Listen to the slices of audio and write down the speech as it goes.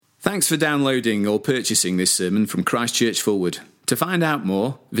Thanks for downloading or purchasing this sermon from Christchurch Fulwood. To find out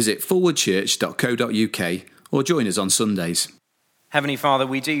more, visit fulwoodchurch.co.uk or join us on Sundays. Heavenly Father,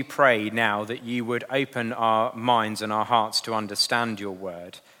 we do pray now that you would open our minds and our hearts to understand your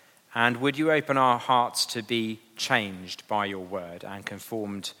word. And would you open our hearts to be changed by your word and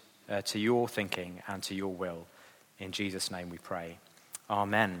conformed to your thinking and to your will. In Jesus' name we pray.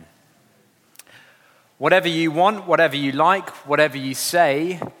 Amen. Whatever you want, whatever you like, whatever you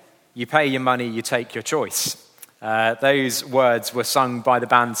say, you pay your money, you take your choice. Those words were sung by the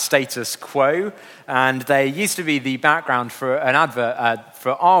band Status Quo, and they used to be the background for an advert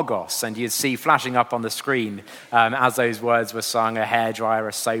for Argos, and you'd see flashing up on the screen as those words were sung, a hairdryer,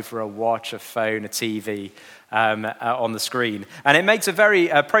 a sofa, a watch, a phone, a TV on the screen. And it makes a very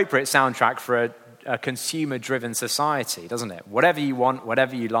appropriate soundtrack for a consumer-driven society, doesn't it? Whatever you want,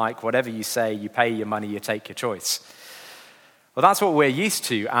 whatever you like, whatever you say, you pay your money, you take your choice. Well, that's what we're used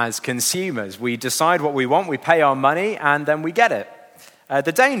to as consumers. We decide what we want, we pay our money, and then we get it.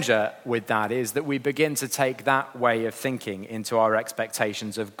 The danger with that is that we begin to take that way of thinking into our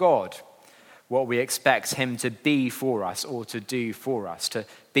expectations of God, what we expect him to be for us or to do for us, to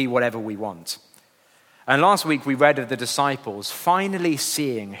be whatever we want. And last week we read of the disciples finally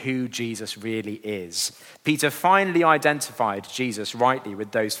seeing who Jesus really is. Peter finally identified Jesus rightly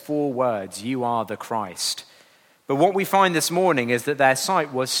with those 4 words, "You are the Christ." But what we find this morning is that their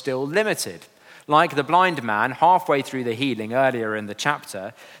sight was still limited. Like the blind man, halfway through the healing earlier in the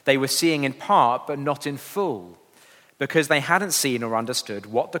chapter, they were seeing in part but not in full, because they hadn't seen or understood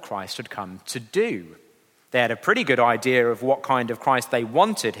what the Christ had come to do. They had a pretty good idea of what kind of Christ they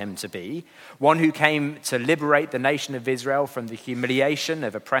wanted him to be, one who came to liberate the nation of Israel from the humiliation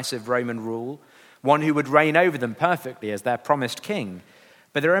of oppressive Roman rule, one who would reign over them perfectly as their promised king.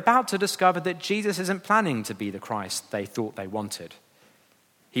 But they're about to discover that Jesus isn't planning to be the Christ they thought they wanted.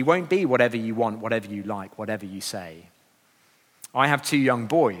 He won't be whatever you want, whatever you like, whatever you say. I have 2 young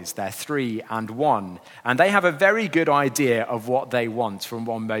boys, they're 3 and 1, and they have a very good idea of what they want from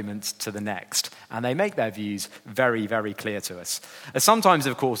one moment to the next, and they make their views very, very clear to us. Sometimes,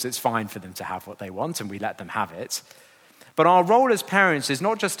 of course, it's fine for them to have what they want, and we let them have it. But our role as parents is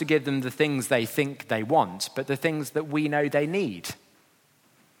not just to give them the things they think they want, but the things that we know they need.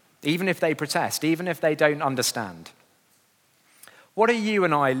 Even if they protest, even if they don't understand. What are you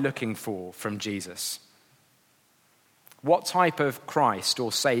and I looking for from Jesus? What type of Christ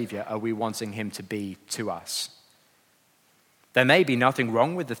or Savior are we wanting him to be to us? There may be nothing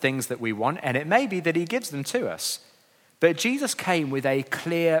wrong with the things that we want, and it may be that he gives them to us. But Jesus came with a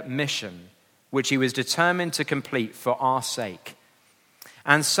clear mission, which he was determined to complete for our sake.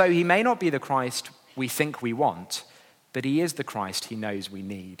 And so he may not be the Christ we think we want, but he is the Christ he knows we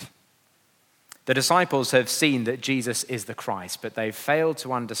need. The disciples have seen that Jesus is the Christ, but they've failed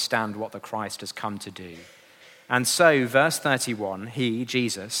to understand what the Christ has come to do. And so, verse 31, he,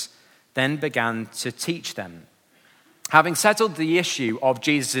 Jesus, then began to teach them. Having settled the issue of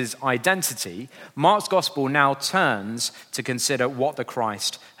Jesus' identity, Mark's gospel now turns to consider what the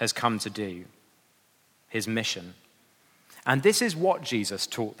Christ has come to do, his mission. And this is what Jesus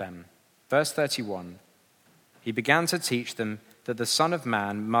taught them. Verse 31, he began to teach them that the Son of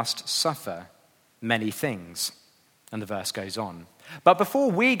Man must suffer many things. And the verse goes on. But before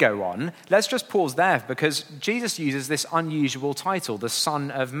we go on, let's just pause there, because Jesus uses this unusual title, the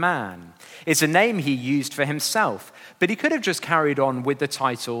Son of Man. It's a name he used for himself, but he could have just carried on with the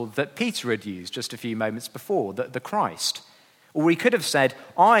title that Peter had used just a few moments before, the Christ. Or he could have said,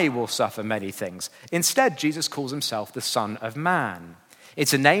 I will suffer many things. Instead, Jesus calls himself the Son of Man.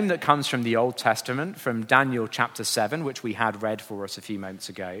 It's a name that comes from the Old Testament, from Daniel chapter 7, which we had read for us a few moments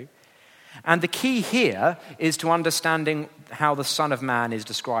ago. And the key here is to understanding how the Son of Man is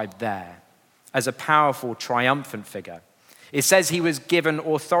described there as a powerful, triumphant figure. It says he was given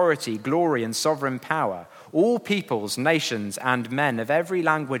authority, glory, and sovereign power. All peoples, nations, and men of every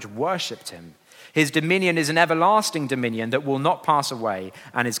language worshipped him. His dominion is an everlasting dominion that will not pass away,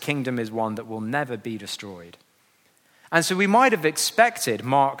 and his kingdom is one that will never be destroyed. And so we might have expected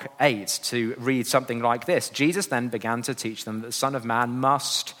Mark 8 to read something like this. Jesus then began to teach them that the Son of Man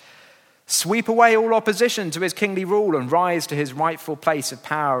must sweep away all opposition to his kingly rule and rise to his rightful place of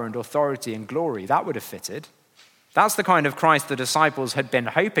power and authority and glory. That would have fitted. That's the kind of Christ the disciples had been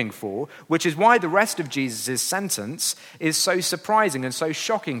hoping for, which is why the rest of Jesus' sentence is so surprising and so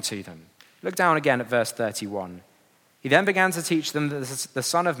shocking to them. Look down again at verse 31. He then began to teach them that the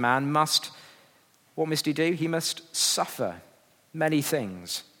Son of Man what must he do? He must suffer many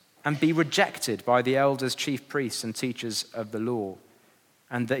things and be rejected by the elders, chief priests, and teachers of the law,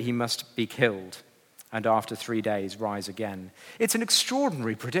 and that he must be killed, and after 3 days rise again. It's an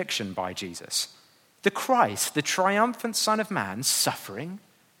extraordinary prediction by Jesus. The Christ, the triumphant Son of Man, suffering,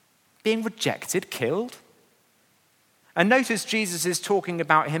 being rejected, killed. And notice Jesus is talking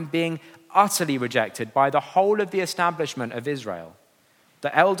about him being utterly rejected by the whole of the establishment of Israel.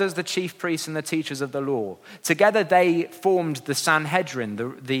 The elders, the chief priests, and the teachers of the law. Together they formed the Sanhedrin,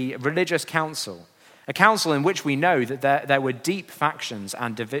 the religious council, a council in which we know that there were deep factions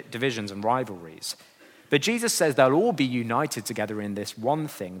and divisions and rivalries. But Jesus says they'll all be united together in this one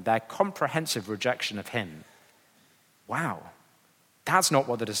thing, their comprehensive rejection of him. Wow, that's not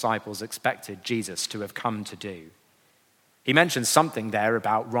what the disciples expected Jesus to have come to do. He mentions something there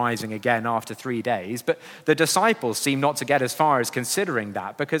about rising again after 3 days, but the disciples seem not to get as far as considering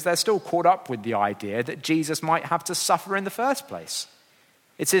that because they're still caught up with the idea that Jesus might have to suffer in the first place.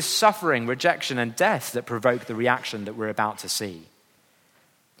 It's his suffering, rejection, and death that provoke the reaction that we're about to see.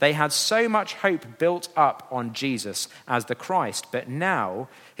 They had so much hope built up on Jesus as the Christ, but now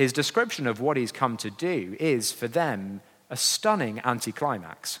his description of what he's come to do is, for them, a stunning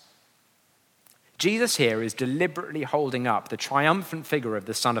anticlimax. Jesus here is deliberately holding up the triumphant figure of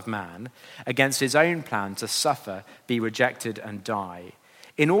the Son of Man against his own plan to suffer, be rejected, and die,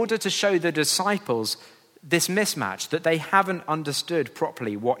 in order to show the disciples this mismatch, that they haven't understood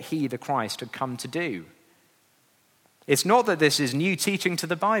properly what he, the Christ, had come to do. It's not that this is new teaching to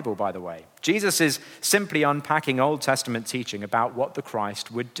the Bible, by the way. Jesus is simply unpacking Old Testament teaching about what the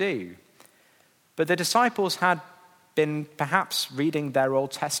Christ would do. But the disciples had been perhaps reading their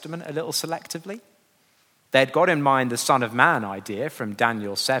Old Testament a little selectively. They'd got in mind the Son of Man idea from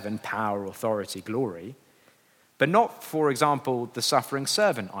Daniel 7, power, authority, glory, but not, for example, the suffering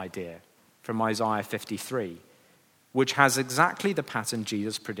servant idea from Isaiah 53, which has exactly the pattern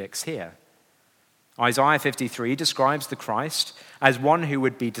Jesus predicts here. Isaiah 53 describes the Christ as one who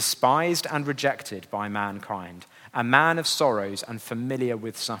would be despised and rejected by mankind, a man of sorrows and familiar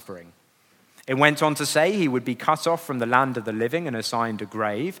with suffering. It went on to say he would be cut off from the land of the living and assigned a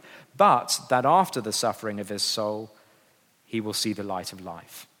grave, but that after the suffering of his soul, he will see the light of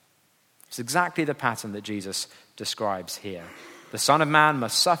life. It's exactly the pattern that Jesus describes here. The Son of Man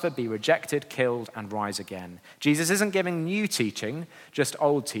must suffer, be rejected, killed, and rise again. Jesus isn't giving new teaching, just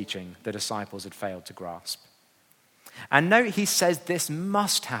old teaching the disciples had failed to grasp. And note he says this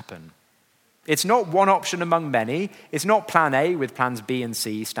must happen. It's not one option among many. It's not plan A with plans B and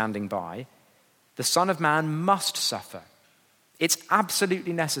C standing by. The Son of Man must suffer. It's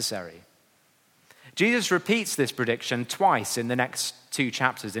absolutely necessary. Jesus repeats this prediction twice in the next 2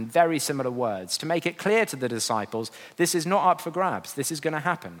 chapters in very similar words to make it clear to the disciples this is not up for grabs. This is going to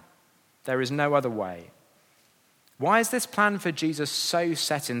happen. There is no other way. Why is this plan for Jesus so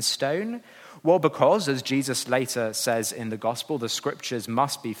set in stone? Well, because, as Jesus later says in the gospel, the scriptures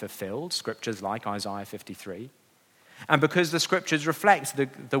must be fulfilled, scriptures like Isaiah 53, and because the scriptures reflect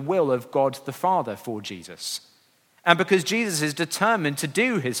the will of God the Father for Jesus, and because Jesus is determined to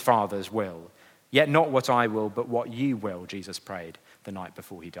do his Father's will. Yet not what I will, but what you will, Jesus prayed the night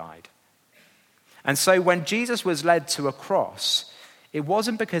before he died. And so when Jesus was led to a cross, it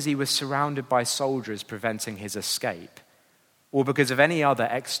wasn't because he was surrounded by soldiers preventing his escape, or because of any other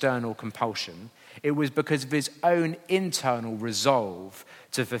external compulsion. It was because of his own internal resolve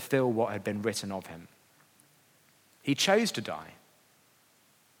to fulfill what had been written of him. He chose to die.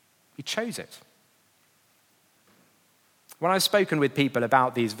 He chose it. When I've spoken with people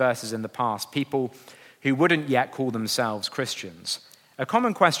about these verses in the past, people who wouldn't yet call themselves Christians, a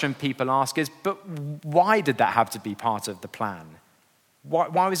common question people ask is, but why did that have to be part of the plan?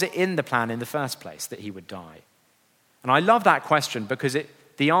 Why was it in the plan in the first place that he would die? And I love that question because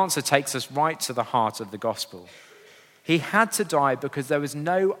the answer takes us right to the heart of the gospel. He had to die because there was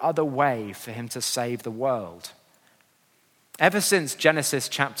no other way for him to save the world. Ever since Genesis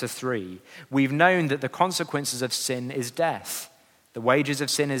chapter 3, we've known that the consequences of sin is death. The wages of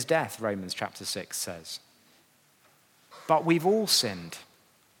sin is death, Romans chapter 6 says. But we've all sinned.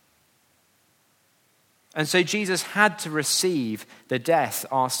 And so Jesus had to receive the death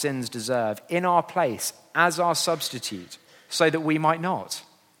our sins deserve in our place as our substitute so that we might not.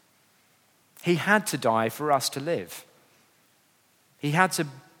 He had to die for us to live. He had to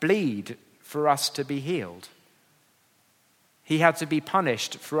bleed for us to be healed. He had to be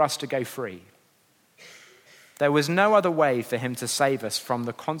punished for us to go free. There was no other way for him to save us from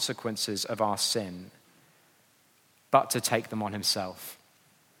the consequences of our sin but to take them on himself.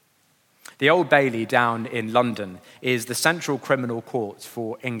 The Old Bailey down in London is the central criminal court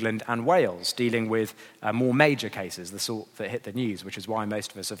for England and Wales, dealing with more major cases, the sort that hit the news, which is why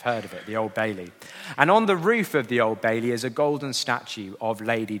most of us have heard of it, the Old Bailey. And on the roof of the Old Bailey is a golden statue of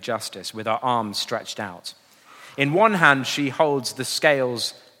Lady Justice with her arms stretched out. In one hand, she holds the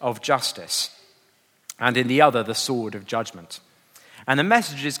scales of justice, and in the other, the sword of judgment. And the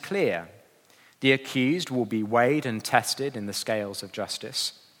message is clear. The accused will be weighed and tested in the scales of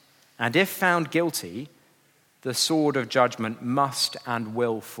justice. And if found guilty, the sword of judgment must and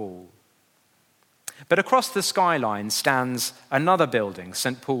will fall. But across the skyline stands another building,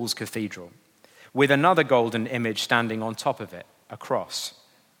 St. Paul's Cathedral, with another golden image standing on top of it, a cross.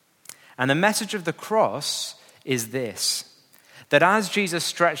 And the message of the cross is this, that as Jesus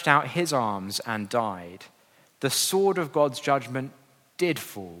stretched out his arms and died, the sword of God's judgment did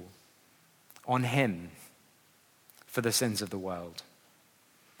fall on him for the sins of the world.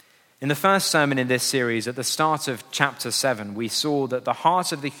 In the first sermon in this series, at the start of chapter 7, we saw that the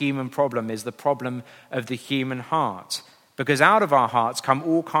heart of the human problem is the problem of the human heart, because out of our hearts come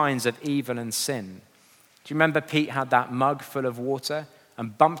all kinds of evil and sin. Do you remember Pete had that mug full of water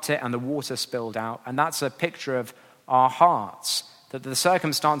and bumped it and the water spilled out? And that's a picture of our hearts, that the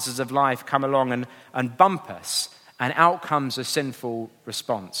circumstances of life come along and bump us, and out comes a sinful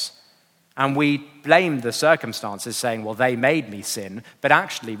response. And we blame the circumstances, saying, well, they made me sin, but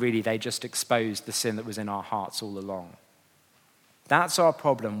actually, really, they just exposed the sin that was in our hearts all along. That's our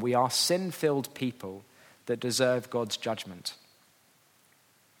problem. We are sin-filled people that deserve God's judgment.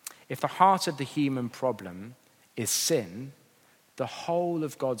 If the heart of the human problem is sin, the whole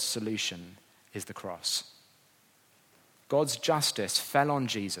of God's solution is the cross. God's justice fell on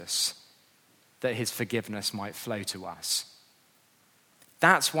Jesus that his forgiveness might flow to us.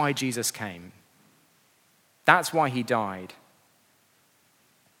 That's why Jesus came. That's why he died,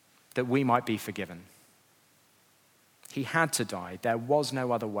 that we might be forgiven. He had to die. There was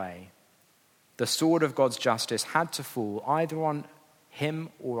no other way. The sword of God's justice had to fall either on him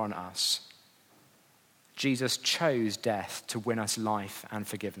or on us. Jesus chose death to win us life and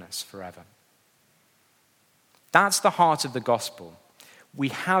forgiveness forever. That's the heart of the gospel. We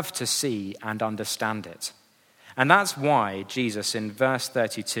have to see and understand it. And that's why Jesus, in verse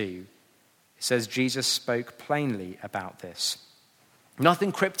 32, says Jesus spoke plainly about this.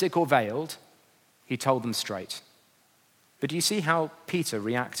 Nothing cryptic or veiled. He told them straight. But do you see how Peter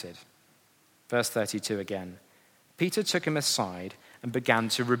reacted? Verse 32 again. Peter took him aside and began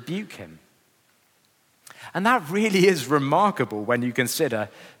to rebuke him. And that really is remarkable when you consider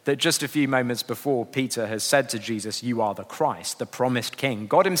that just a few moments before, Peter has said to Jesus, "You are the Christ, the promised king,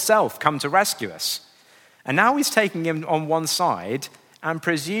 God himself come to rescue us." And now he's taking him on one side and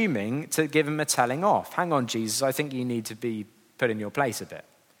presuming to give him a telling off. Hang on, Jesus, I think you need to be put in your place a bit.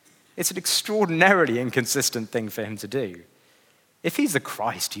 It's an extraordinarily inconsistent thing for him to do. If he's the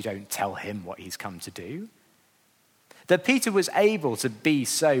Christ, you don't tell him what he's come to do. That Peter was able to be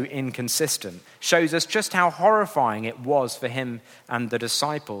so inconsistent shows us just how horrifying it was for him and the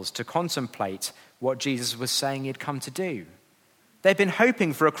disciples to contemplate what Jesus was saying he'd come to do. They'd been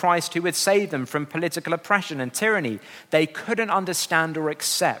hoping for a Christ who would save them from political oppression and tyranny. They couldn't understand or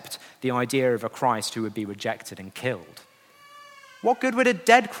accept the idea of a Christ who would be rejected and killed. What good would a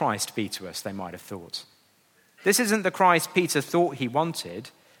dead Christ be to us, they might have thought. This isn't the Christ Peter thought he wanted,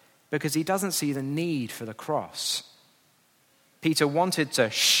 because he doesn't see the need for the cross. Peter wanted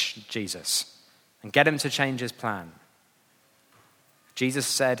to shh Jesus and get him to change his plan. Jesus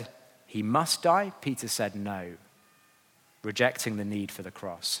said he must die. Peter said no, rejecting the need for the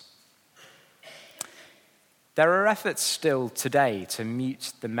cross. There are efforts still today to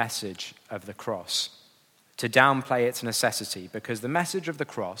mute the message of the cross, to downplay its necessity, because the message of the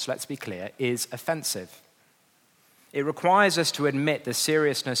cross, let's be clear, is offensive. It requires us to admit the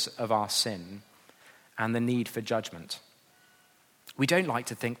seriousness of our sin and the need for judgment. We don't like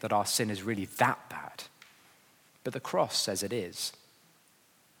to think that our sin is really that bad, but the cross says it is.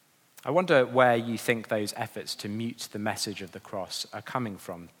 I wonder where you think those efforts to mute the message of the cross are coming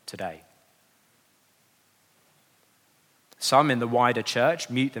from today. Some in the wider church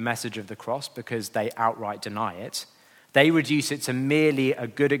mute the message of the cross because they outright deny it. They reduce it to merely a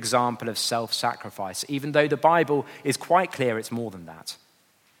good example of self-sacrifice, even though the Bible is quite clear it's more than that.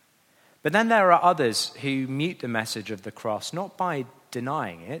 But then there are others who mute the message of the cross, not by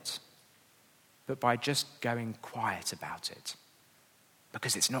denying it, but by just going quiet about it,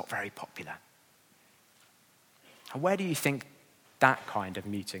 because it's not very popular. And where do you think that kind of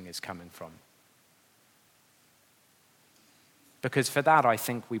muting is coming from? Because for that, I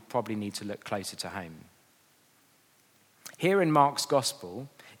think we probably need to look closer to home. Here in Mark's Gospel,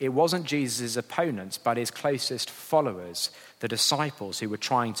 it wasn't Jesus' opponents, but his closest followers, the disciples, who were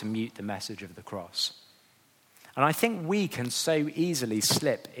trying to mute the message of the cross. And I think we can so easily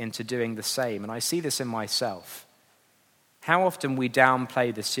slip into doing the same, and I see this in myself. How often we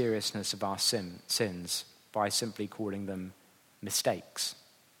downplay the seriousness of our sins by simply calling them mistakes,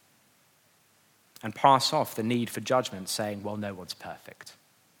 and pass off the need for judgment, saying, well, no one's perfect.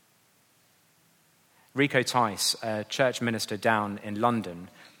 Rico Tice, a church minister down in London,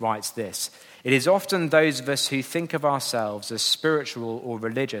 writes this: "It is often those of us who think of ourselves as spiritual or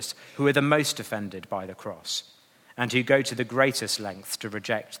religious who are the most offended by the cross, and who go to the greatest lengths to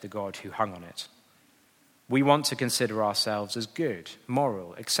reject the God who hung on it. We want to consider ourselves as good,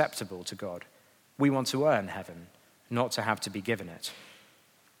 moral, acceptable to God. We want to earn heaven, not to have to be given it."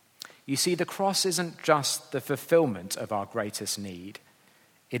 You see, the cross isn't just the fulfillment of our greatest need.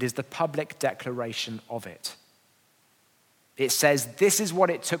 It is the public declaration of it. It says, this is what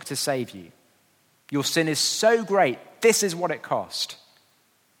it took to save you. Your sin is so great, this is what it cost.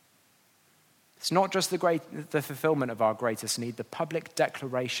 It's not just the fulfillment of our greatest need, the public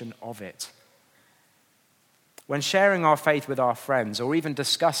declaration of it. When sharing our faith with our friends, or even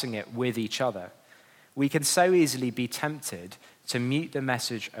discussing it with each other, we can so easily be tempted to mute the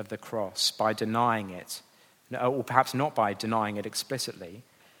message of the cross by denying it, or perhaps not by denying it explicitly,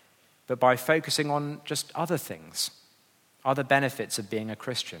 but by focusing on just other things, other benefits of being a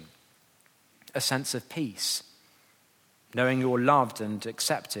Christian. A sense of peace, knowing you're loved and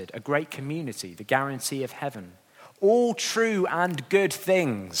accepted, a great community, the guarantee of heaven. All true and good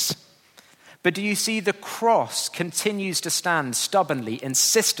things. But do you see, the cross continues to stand stubbornly,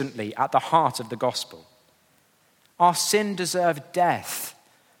 insistently at the heart of the gospel. Our sin deserved death,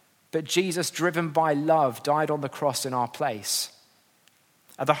 but Jesus, driven by love, died on the cross in our place.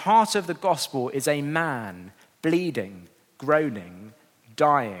 At the heart of the gospel is a man bleeding, groaning,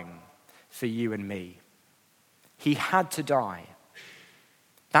 dying for you and me. He had to die.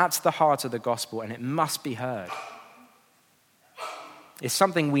 That's the heart of the gospel, and it must be heard. It's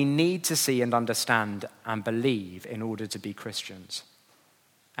something we need to see and understand and believe in order to be Christians.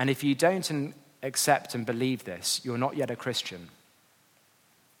 And if you don't accept and believe this, you're not yet a Christian.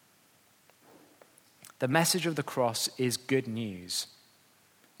 The message of the cross is good news,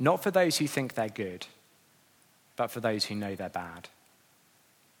 not for those who think they're good, but for those who know they're bad.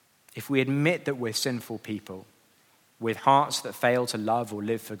 If we admit that we're sinful people with hearts that fail to love or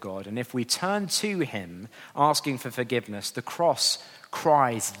live for God, and if we turn to him asking for forgiveness, the cross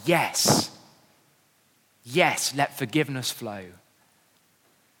cries, yes, yes, let forgiveness flow.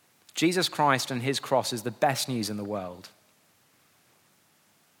 Jesus Christ and his cross is the best news in the world.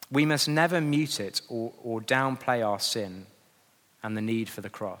 We must never mute it or downplay our sin and the need for the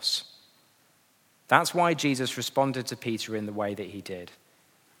cross. That's why Jesus responded to Peter in the way that he did.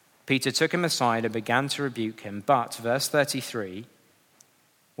 Peter took him aside and began to rebuke him, but, verse 33,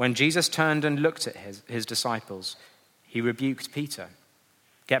 when Jesus turned and looked at his disciples, he rebuked Peter.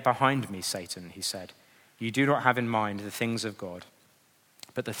 "Get behind me, Satan," he said. "You do not have in mind the things of God,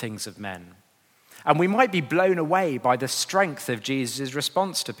 but the things of men." And we might be blown away by the strength of Jesus'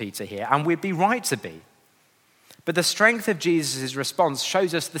 response to Peter here, and we'd be right to be. But the strength of Jesus' response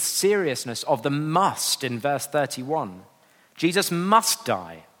shows us the seriousness of the must in verse 31. Jesus must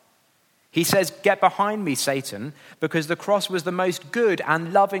die. He says, "Get behind me, Satan," because the cross was the most good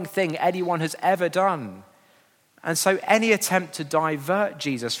and loving thing anyone has ever done. And so any attempt to divert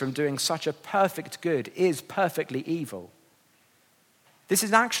Jesus from doing such a perfect good is perfectly evil. This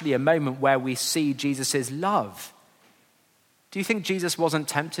is actually a moment where we see Jesus' love. Do you think Jesus wasn't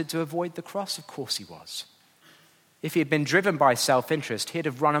tempted to avoid the cross? Of course he was. If he had been driven by self-interest, he'd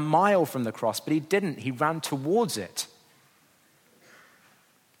have run a mile from the cross, but he didn't. He ran towards it.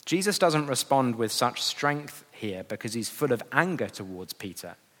 Jesus doesn't respond with such strength here because he's full of anger towards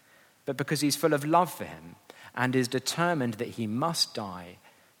Peter, but because he's full of love for him and is determined that he must die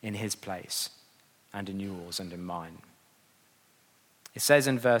in his place and in yours and in mine. It says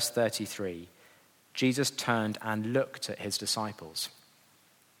in verse 33, Jesus turned and looked at his disciples.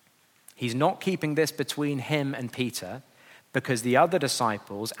 He's not keeping this between him and Peter, because the other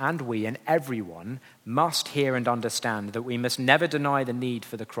disciples and we and everyone must hear and understand that we must never deny the need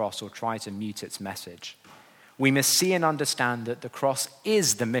for the cross or try to mute its message. We must see and understand that the cross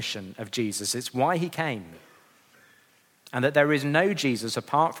is the mission of Jesus. It's why he came. And that there is no Jesus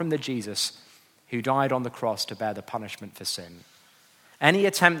apart from the Jesus who died on the cross to bear the punishment for sin. Any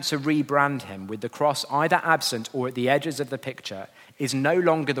attempt to rebrand him with the cross either absent or at the edges of the picture is no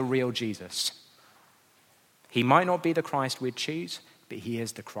longer the real Jesus. He might not be the Christ we'd choose, but he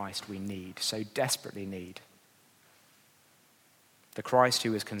is the Christ we need, so desperately need. the Christ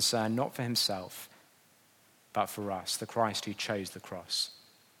who was concerned not for himself, but for us, the Christ who chose the cross.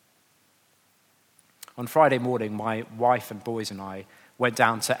 On Friday morning, my wife and boys and I went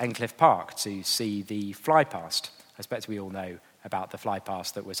down to Endcliffe Park to see the flypast. I expect we all know about the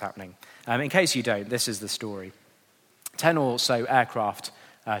flypast that was happening. In case you don't, this is the story. 10 or so aircraft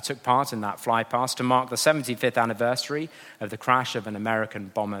took part in that flypast to mark the 75th anniversary of the crash of an American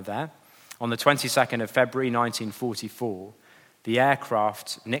bomber there. On the 22nd of February 1944, the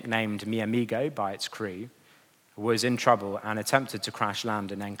aircraft, nicknamed Mi Amigo by its crew, was in trouble and attempted to crash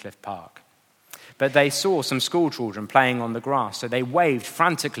land in Endcliffe Park. But they saw some school children playing on the grass, so they waved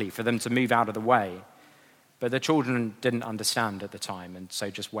frantically for them to move out of the way. But the children didn't understand at the time, and so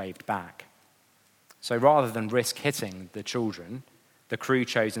just waved back. So rather than risk hitting the children, the crew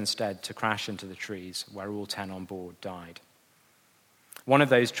chose instead to crash into the trees, where all 10 on board died. One of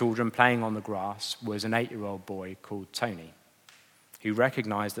those children playing on the grass was an 8-year-old boy called Tony, who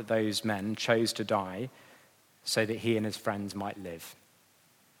recognized that those men chose to die so that he and his friends might live.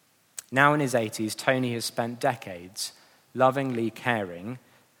 Now in his 80s, Tony has spent decades lovingly caring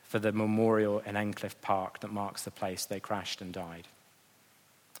for the memorial in Endcliffe Park that marks the place they crashed and died.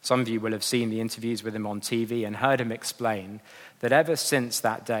 Some of you will have seen the interviews with him on TV and heard him explain that ever since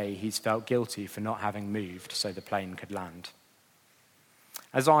that day, he's felt guilty for not having moved so the plane could land.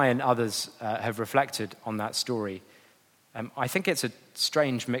 As I and others have reflected on that story, I think it's a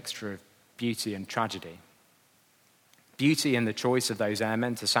strange mixture of beauty and tragedy. Beauty in the choice of those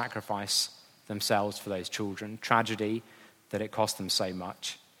airmen to sacrifice themselves for those children. Tragedy that it cost them so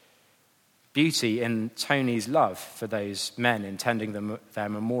much. Beauty in Tony's love for those men intending their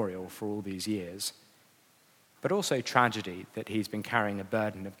memorial for all these years. But also tragedy that he's been carrying a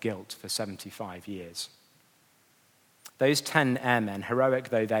burden of guilt for 75 years. Those 10 airmen, heroic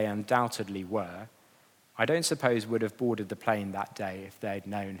though they undoubtedly were, I don't suppose would have boarded the plane that day if they'd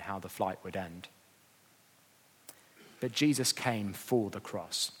known how the flight would end. But Jesus came for the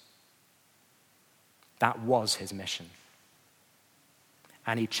cross. That was his mission.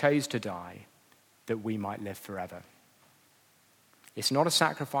 And he chose to die that we might live forever. It's not a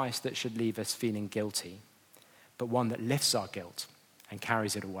sacrifice that should leave us feeling guilty, but one that lifts our guilt and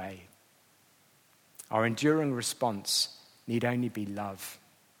carries it away. Our enduring response need only be love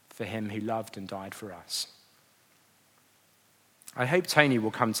for him who loved and died for us. I hope Tony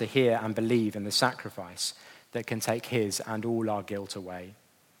will come to hear and believe in the sacrifice that can take his and all our guilt away,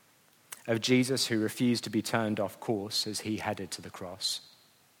 of Jesus who refused to be turned off course as he headed to the cross,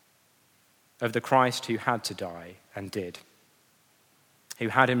 of the Christ who had to die and did, who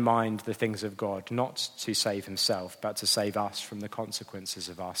had in mind the things of God, not to save himself, but to save us from the consequences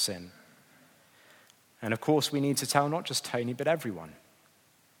of our sin. And of course, we need to tell not just Tony, but everyone.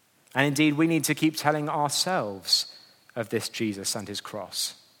 And indeed, we need to keep telling ourselves of this Jesus and his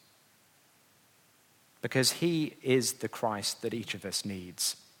cross, because he is the Christ that each of us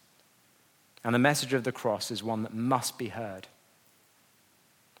needs. And the message of the cross is one that must be heard,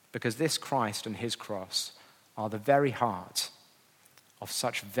 because this Christ and his cross are the very heart of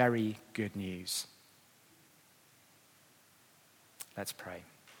such very good news. Let's pray.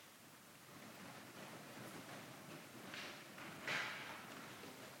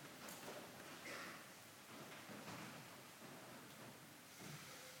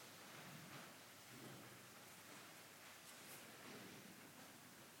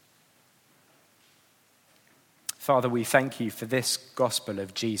 Father, we thank you for this gospel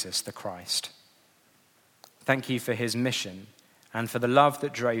of Jesus the Christ. Thank you for his mission and for the love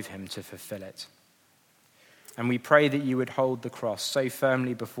that drove him to fulfill it. And we pray that you would hold the cross so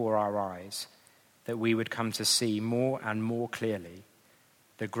firmly before our eyes that we would come to see more and more clearly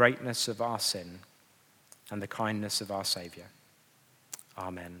the greatness of our sin and the kindness of our Saviour.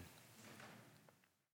 Amen.